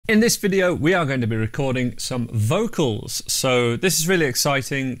In this video, we are going to be recording some vocals. So this is really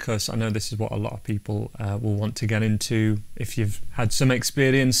exciting because I know this is what a lot of people will want to get into. If you've had some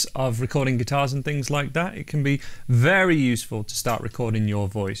experience of recording guitars and things like that, it can be very useful to start recording your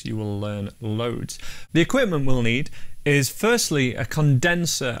voice. You will learn loads. The equipment we'll need is firstly a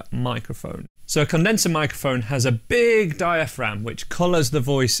condenser microphone. So a condenser microphone has a big diaphragm which colours the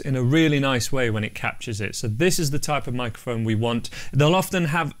voice in a really nice way when it captures it. So this is the type of microphone we want. They'll often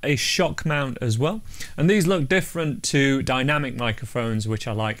have a shock mount as well. And these look different to dynamic microphones, which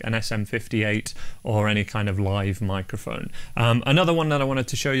are like an SM58 or any kind of live microphone. Another one that I wanted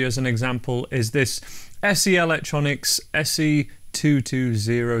to show you as an example is this SE Electronics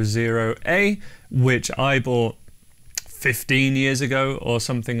SE2200A, which I bought 15 years ago or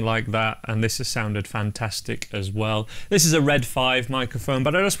something like that, and this has sounded fantastic as well. This is a Red 5 microphone,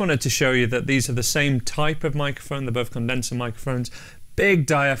 but I just wanted to show you that these are the same type of microphone. They're both condenser microphones, big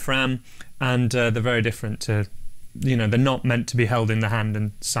diaphragm, and they're very different to, you know, they're not meant to be held in the hand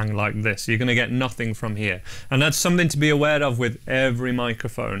and sang like this. You're going to get nothing from here, and that's something to be aware of with every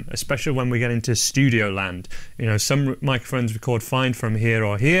microphone, especially when we get into studio land. You know, some microphones record fine from here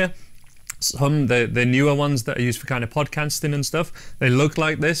or here. Some, the newer ones that are used for kind of podcasting and stuff, they look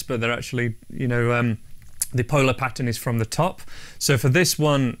like this, but they're actually, you know, the polar pattern is from the top. So for this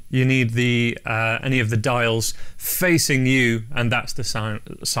one, you need the any of the dials facing you, and that's the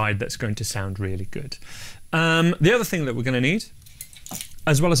side that's going to sound really good. The other thing that we're going to need,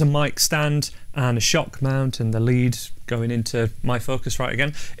 as well as a mic stand and a shock mount and the lead going into my Focusrite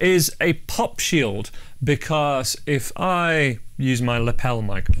again, is a pop shield, because if I use my lapel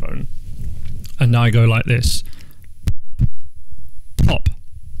microphone and I go like this, pop,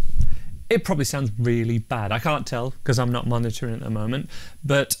 it probably sounds really bad. I can't tell because I'm not monitoring at the moment,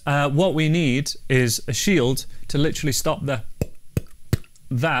 but what we need is a shield to literally stop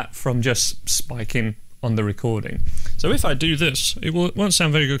that from just spiking on the recording. So if I do this, it won't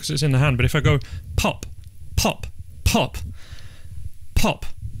sound very good because it's in the hand, but if I go pop, pop, pop, pop,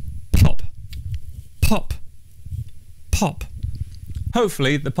 pop, pop, pop,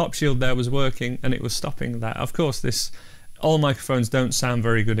 hopefully the pop shield there was working and it was stopping that. Of course, all microphones don't sound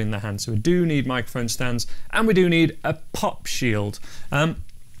very good in the hand, so we do need microphone stands and we do need a pop shield.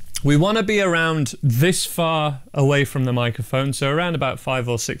 We want to be around this far away from the microphone, so around about 5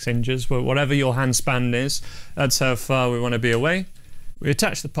 or 6 inches, whatever your hand span is, that's how far we want to be away. We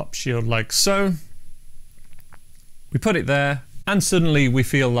attach the pop shield like so, we put it there, and suddenly we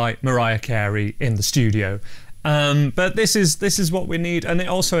feel like Mariah Carey in the studio. But this is what we need, and it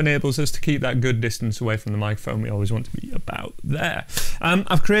also enables us to keep that good distance away from the microphone. We always want to be about there.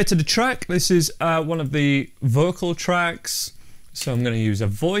 I've created a track. This is one of the vocal tracks, so I'm going to use a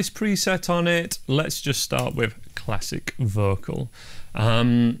voice preset on it. Let's just start with classic vocal.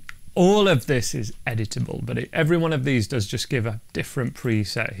 All of this is editable, but every one of these does just give a different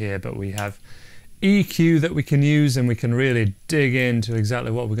preset here, but we have EQ that we can use, and we can really dig into exactly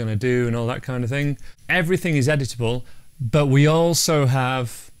what we're going to do and all that kind of thing. Everything is editable, but we also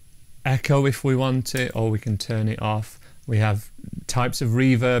have echo if we want it, or we can turn it off. We have types of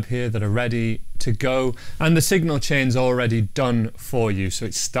reverb here that are ready to go, and the signal chain's already done for you. So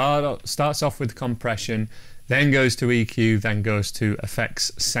it starts off with compression, then goes to EQ, then goes to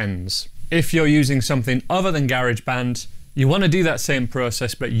effects sends. If you're using something other than Garageband, you want to do that same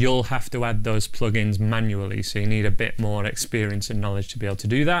process, but you'll have to add those plugins manually, so you need a bit more experience and knowledge to be able to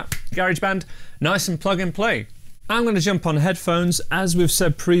do that. Garageband, nice and plug and play. I'm going to jump on headphones. As we've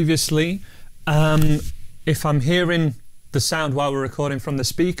said previously, if I'm hearing the sound while we're recording from the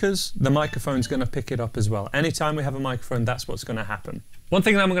speakers, the microphone's going to pick it up as well. Anytime we have a microphone, that's what's going to happen. One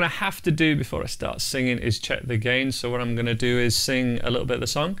thing that I'm going to have to do before I start singing is check the gain, so what I'm going to do is sing a little bit of the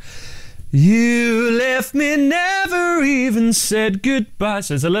song. You left me, never even said goodbye.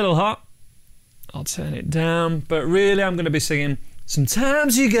 So it's a little hot. I'll turn it down, but really I'm going to be singing,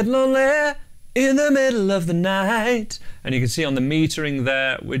 sometimes you get lonely in the middle of the night. And you can see on the metering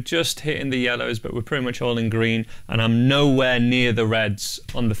there, we're just hitting the yellows, but we're pretty much all in green, and I'm nowhere near the reds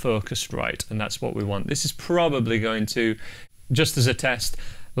on the Focusrite, and that's what we want. This is probably going to, just as a test,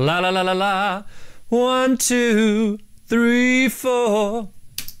 la la la la la, 1, 2, 3, 4.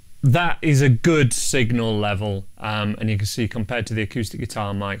 That is a good signal level, and you can see compared to the acoustic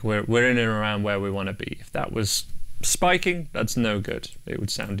guitar mic, we're in and around where we want to be. If that was spiking, that's no good. It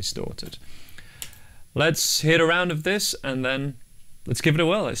would sound distorted. Let's hit a round of this, and then let's give it a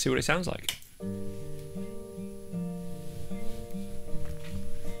whirl. Let's see what it sounds like.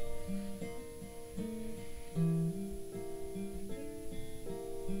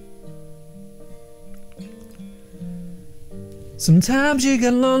 Sometimes you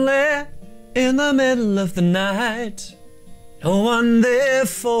get lonely in the middle of the night. No one there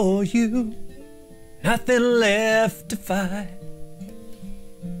for you, nothing left to fight.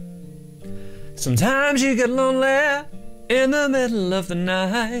 Sometimes you get lonely in the middle of the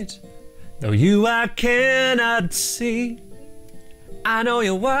night. Though you I cannot see, I know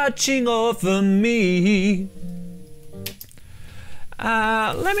you're watching over me.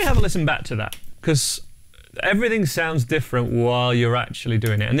 Let me have a listen back to that, because everything sounds different while you're actually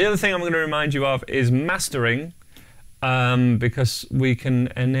doing it. And the other thing I'm going to remind you of is mastering, because we can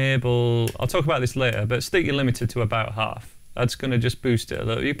enable, I'll talk about this later, but stick your limiter to about half. That's going to just boost it a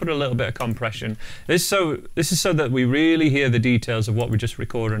little. You put a little bit of compression. This is so that we really hear the details of what we just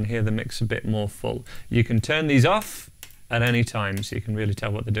recorded and hear the mix a bit more full. You can turn these off at any time so you can really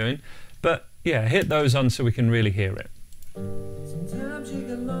tell what they're doing. But yeah, hit those on so we can really hear it. Sometimes you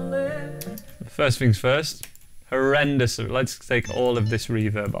get lonely. First things first, horrendous. Let's take all of this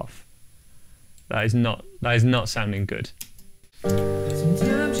reverb off. That is not sounding good.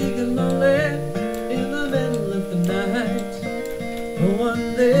 Sometimes you get lonely in the middle of the night. No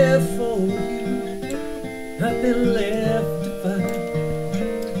one there for you, nothing left to find.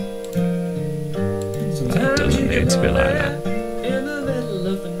 Sometimes doesn't need to be like that. In the middle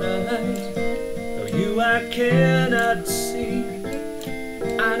of the night, though you I cannot see,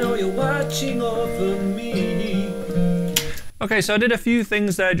 I know you're watching over me. Okay, so I did a few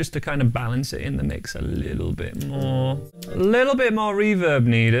things there just to kind of balance it in the mix a little bit more. A little bit more reverb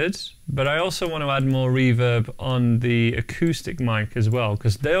needed, but I also want to add more reverb on the acoustic mic as well,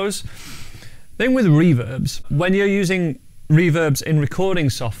 because those thing with reverbs, when you're using reverbs in recording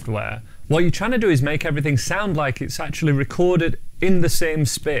software, what you're trying to do is make everything sound like it's actually recorded in the same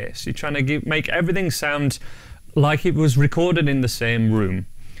space. You're trying to make everything sound like it was recorded in the same room.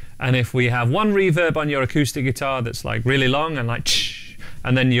 And if we have one reverb on your acoustic guitar that's like really long and like shh,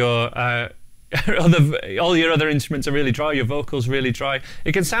 and then your all your other instruments are really dry, your vocals really dry,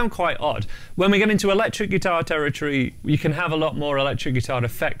 it can sound quite odd. When we get into electric guitar territory, you can have a lot more electric guitar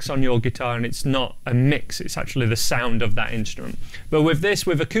effects on your guitar, and it's not a mix, it's actually the sound of that instrument. But with this,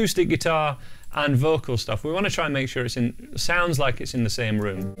 with acoustic guitar and vocal stuff, we want to try and make sure it sounds like it's in the same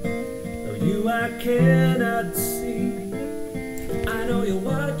room. Though you I cannot see, I know you're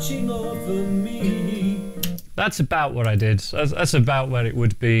watching over me. That's about what I did. That's about where it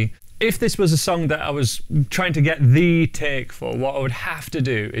would be. If this was a song that I was trying to get the take for, what I would have to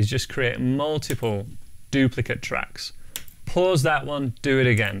do is just create multiple duplicate tracks. Pause that one, do it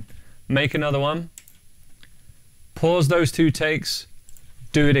again. Make another one. Pause those two takes,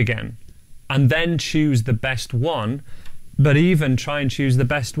 do it again. And then choose the best one, but even try and choose the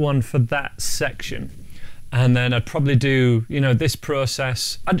best one for that section. And then I'd probably do, you know, this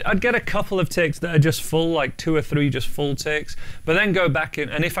process. I'd get a couple of takes that are just full, like 2 or 3 just full takes, but then go back in,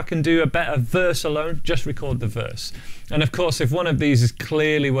 and if I can do a better verse alone, just record the verse. And of course, if one of these is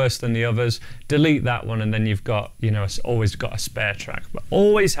clearly worse than the others, delete that one, and then you've got, you know, it's always got a spare track. But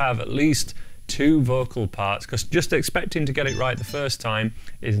always have at least 2 vocal parts, because just expecting to get it right the first time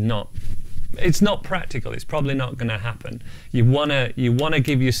is it's not practical. It's probably not going to happen. You wanna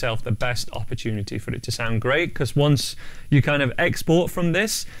give yourself the best opportunity for it to sound great, because once you kind of export from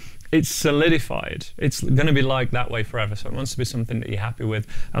this, it's solidified. It's going to be like that way forever. So it wants to be something that you're happy with,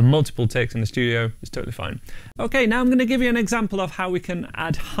 and multiple takes in the studio is totally fine. Okay, now I'm going to give you an example of how we can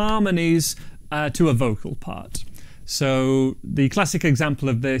add harmonies to a vocal part. So the classic example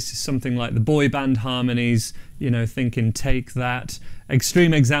of this is something like the boy band harmonies, you know, thinking Take That.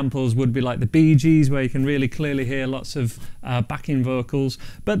 Extreme examples would be like the Bee Gees, where you can really clearly hear lots of backing vocals.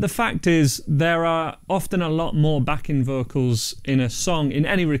 But the fact is, there are often a lot more backing vocals in a song, in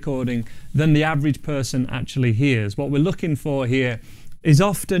any recording, than the average person actually hears. What we're looking for here is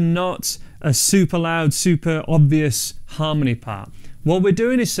often not a super loud, super obvious harmony part. What we're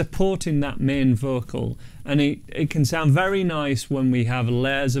doing is supporting that main vocal, and it can sound very nice when we have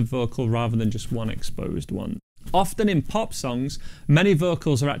layers of vocal rather than just one exposed one. Often in pop songs, many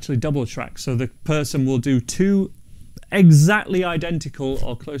vocals are actually double tracks, so the person will do 2 exactly identical,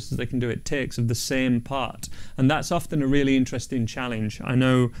 or close as they can do it, takes of the same part. And that's often a really interesting challenge. I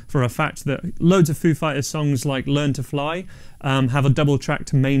know for a fact that loads of Foo Fighters songs like Learn to Fly have a double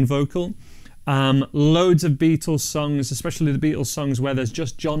tracked main vocal. Loads of Beatles songs, especially the Beatles songs where there's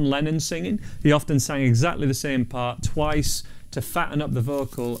just John Lennon singing, he often sang exactly the same part twice to fatten up the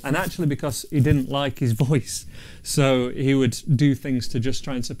vocal, and actually because he didn't like his voice, so he would do things to just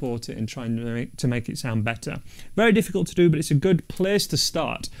try and support it and try to make it sound better. Very difficult to do, but it's a good place to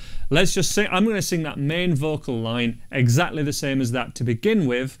start. Let's just sing. I'm going to sing that main vocal line exactly the same as that to begin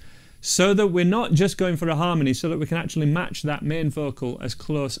with, so that we're not just going for a harmony, so that we can actually match that main vocal as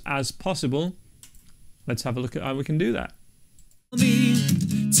close as possible. Let's have a look at how we can do that.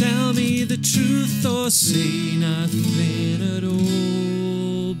 Tell me the truth or say nothing at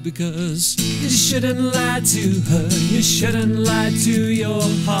all, because you shouldn't lie to her, you shouldn't lie to your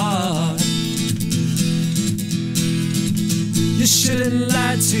heart. You shouldn't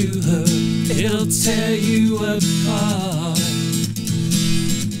lie to her, it'll tear you apart.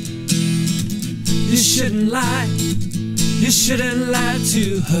 You shouldn't lie to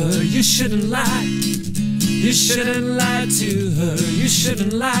her, you shouldn't lie. You shouldn't lie to her, you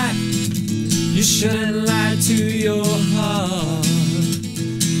shouldn't lie. You shouldn't lie to your heart.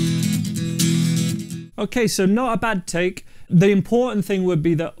 Okay, so not a bad take. The important thing would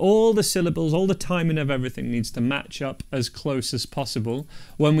be that all the syllables, all the timing of everything needs to match up as close as possible.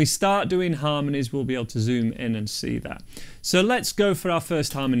 When we start doing harmonies, we'll be able to zoom in and see that. So let's go for our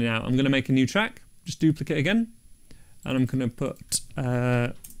first harmony now. I'm going to make a new track, just duplicate again, and I'm going to put,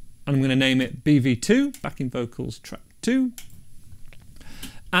 I'm going to name it BV2, backing vocals track 2.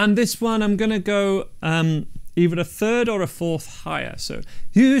 And this one I'm going to go either a third or a fourth higher. So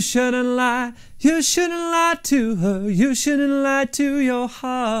you shouldn't lie to her, you shouldn't lie to your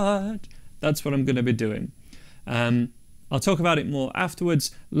heart. That's what I'm going to be doing. I'll talk about it more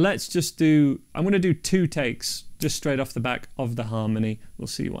afterwards. Let's just do, I'm going to do 2 takes just straight off the back of the harmony. We'll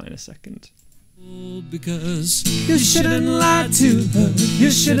see why in a second. Because you shouldn't lie to her,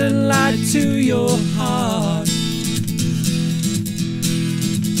 you shouldn't lie to your heart.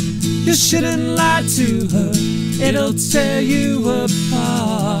 You shouldn't lie to her, it'll tear you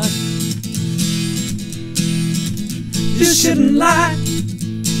apart. You shouldn't lie to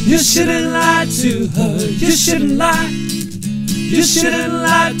her, you shouldn't lie. You shouldn't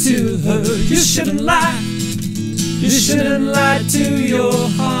lie to her, you shouldn't lie. You shouldn't lie to your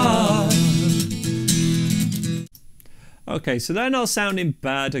heart. Okay, so they're not sounding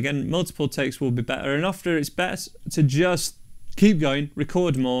bad. Again, multiple takes will be better, and after it's best to just keep going,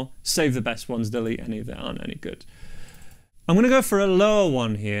 record more, save the best ones, delete any that aren't any good. I'm going to go for a lower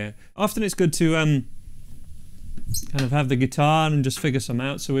one here. Often it's good to kind of have the guitar and just figure some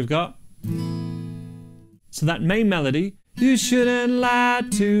out. So we've got, so that main melody, you shouldn't lie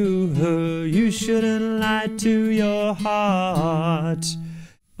to her, you shouldn't lie to your heart.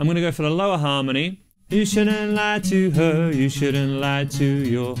 I'm going to go for the lower harmony. You shouldn't lie to her, you shouldn't lie to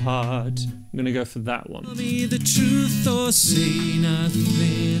your heart. I'm going to go for that one. Tell me the truth or say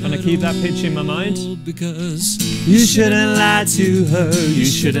nothing. I'm going to keep that pitch in my mind. Because you shouldn't lie to her, you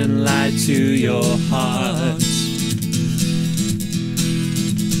shouldn't lie to your heart.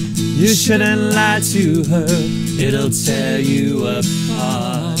 You shouldn't lie to her, it'll tear you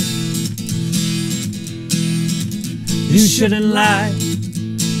apart. You shouldn't lie.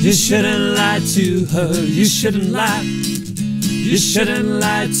 You shouldn't lie to her, you shouldn't lie. You shouldn't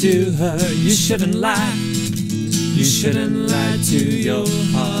lie to her, you shouldn't lie. You shouldn't lie to your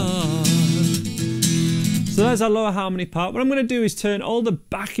heart. So that's our lower harmony part. What I'm going to do is turn all the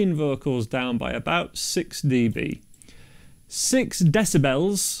backing vocals down by about 6 dB. 6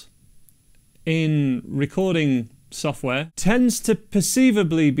 decibels in recording software tends to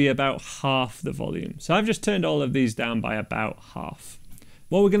perceivably be about half the volume. So I've just turned all of these down by about half.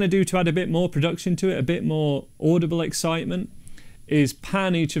 What we're going to do to add a bit more production to it, a bit more audible excitement, is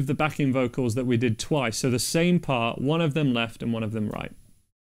pan each of the backing vocals that we did twice. So the same part, one of them left and one of them right.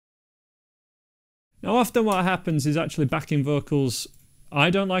 Now often what happens is actually backing vocals,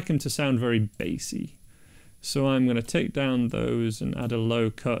 I don't like them to sound very bassy. So I'm going to take down those and add a low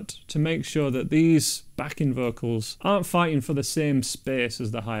cut to make sure that these backing vocals aren't fighting for the same space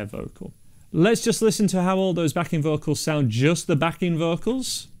as the higher vocal. Let's just listen to how all those backing vocals sound, just the backing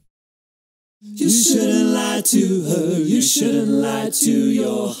vocals. You shouldn't lie to her, you shouldn't lie to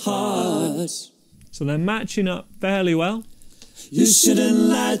your heart. So they're matching up fairly well. You shouldn't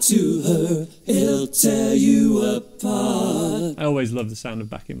lie to her, it'll tear you apart. I always love the sound of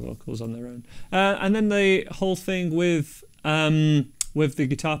backing vocals on their own. And then the whole thing with the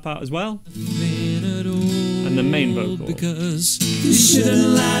guitar part as well. And the main vocal. Because you shouldn't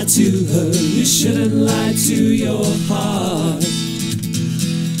lie to her, you shouldn't lie to your heart.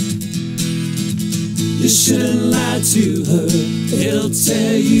 You shouldn't lie to her, it'll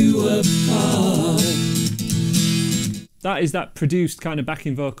tear you apart. That is that produced kind of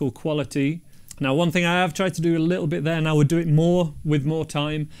backing vocal quality. Now one thing I have tried to do a little bit there, and I would do it more with more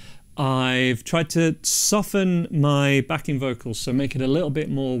time, I've tried to soften my backing vocals, so make it a little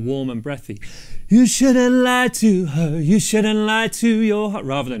bit more warm and breathy. You shouldn't lie to her, you shouldn't lie to your heart,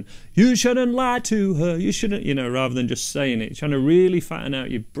 rather than you shouldn't lie to her, you shouldn't, you know, rather than just saying it. You're trying to really fatten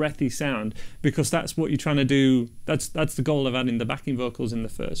out your breathy sound, because that's what you're trying to do. That's the goal of adding the backing vocals in the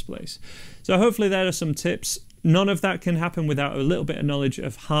first place. So hopefully there are some tips. None of that can happen without a little bit of knowledge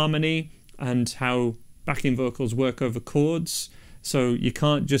of harmony and how backing vocals work over chords. So you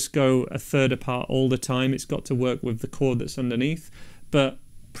can't just go a third apart all the time. It's got to work with the chord that's underneath. But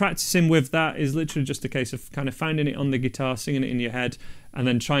practicing with that is literally just a case of kind of finding it on the guitar, singing it in your head, and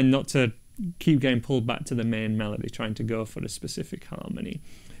then trying not to keep getting pulled back to the main melody, trying to go for the specific harmony.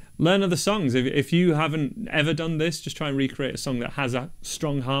 Learn other songs. If you haven't ever done this, just try and recreate a song that has a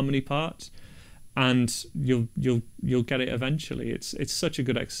strong harmony part, and you'll get it eventually. It's such a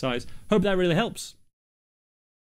good exercise. Hope that really helps.